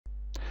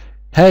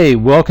Hey,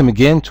 welcome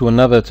again to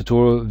another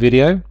tutorial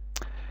video.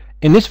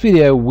 In this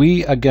video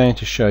we are going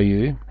to show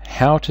you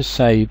how to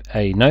save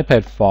a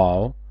Notepad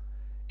file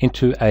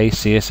into a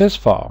CSS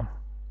file.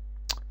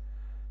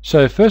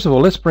 So first of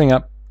all, let's bring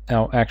up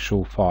our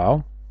actual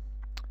file,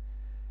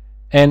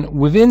 and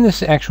within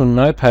this actual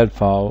Notepad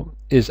file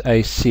is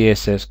a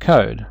CSS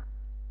code.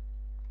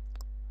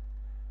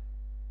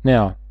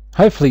 Now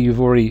hopefully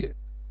you've already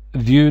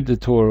viewed the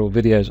tutorial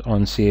videos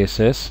on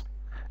CSS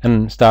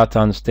and start to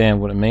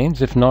understand what it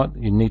means. If not,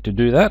 you need to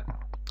do that.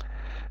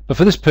 But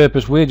for this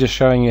purpose, we're just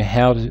showing you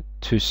how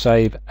to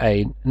save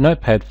a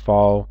Notepad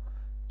file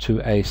to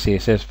a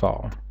CSS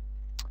file.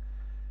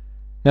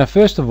 Now,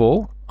 first of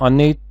all, I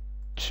need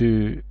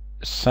to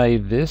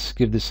save this,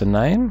 give this a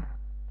name,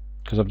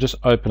 because I've just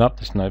opened up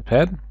this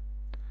Notepad.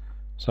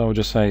 So I'll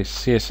just say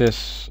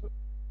CSS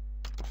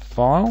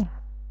file,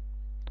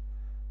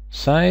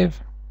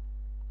 save,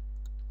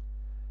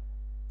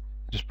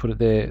 just put it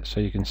there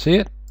so you can see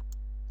it.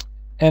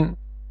 And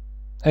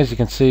as you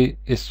can see,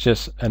 it's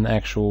just an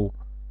actual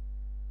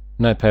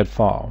Notepad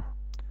file.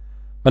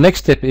 My next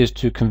step is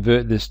to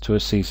convert this to a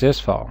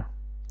CSS file.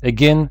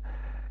 Again,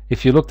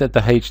 if you looked at the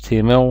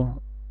HTML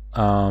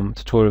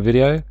tutorial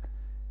video,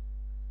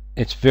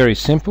 it's very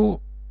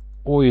simple.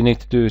 All you need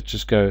to do is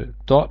just go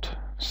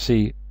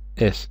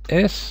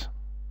 .css,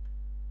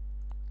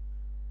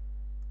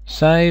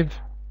 save,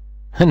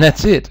 and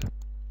that's it.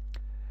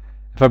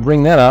 If I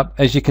bring that up,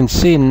 as you can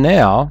see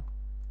now,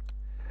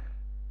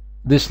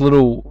 this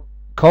little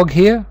cog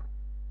here,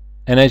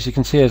 and as you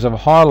can see, as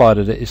I've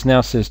highlighted it, it now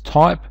says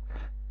type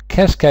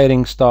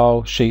cascading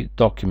style sheet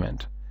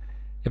document.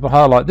 If I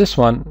highlight this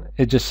one,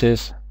 it just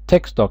says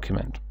text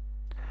document.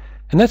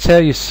 And that's how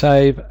you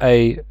save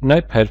a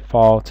Notepad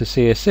file to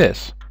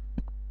CSS.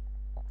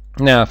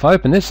 Now if I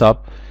open this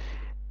up,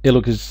 it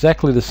looks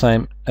exactly the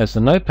same as the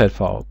Notepad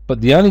file,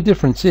 but the only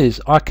difference is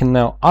I can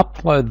now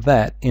upload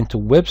that into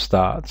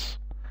WebStarts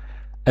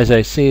as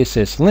a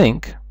CSS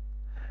link,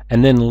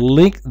 and then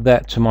link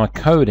that to my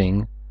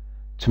coding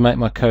to make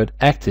my code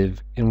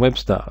active in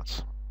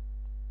WebStarts.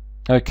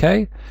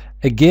 Okay,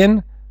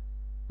 again,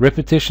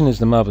 repetition is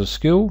the mother of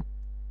skill,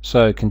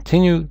 so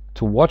continue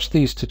to watch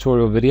these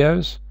tutorial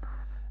videos,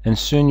 and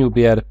soon you'll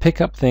be able to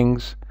pick up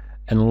things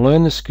and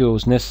learn the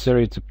skills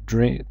necessary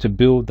to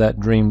build that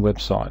dream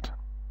website.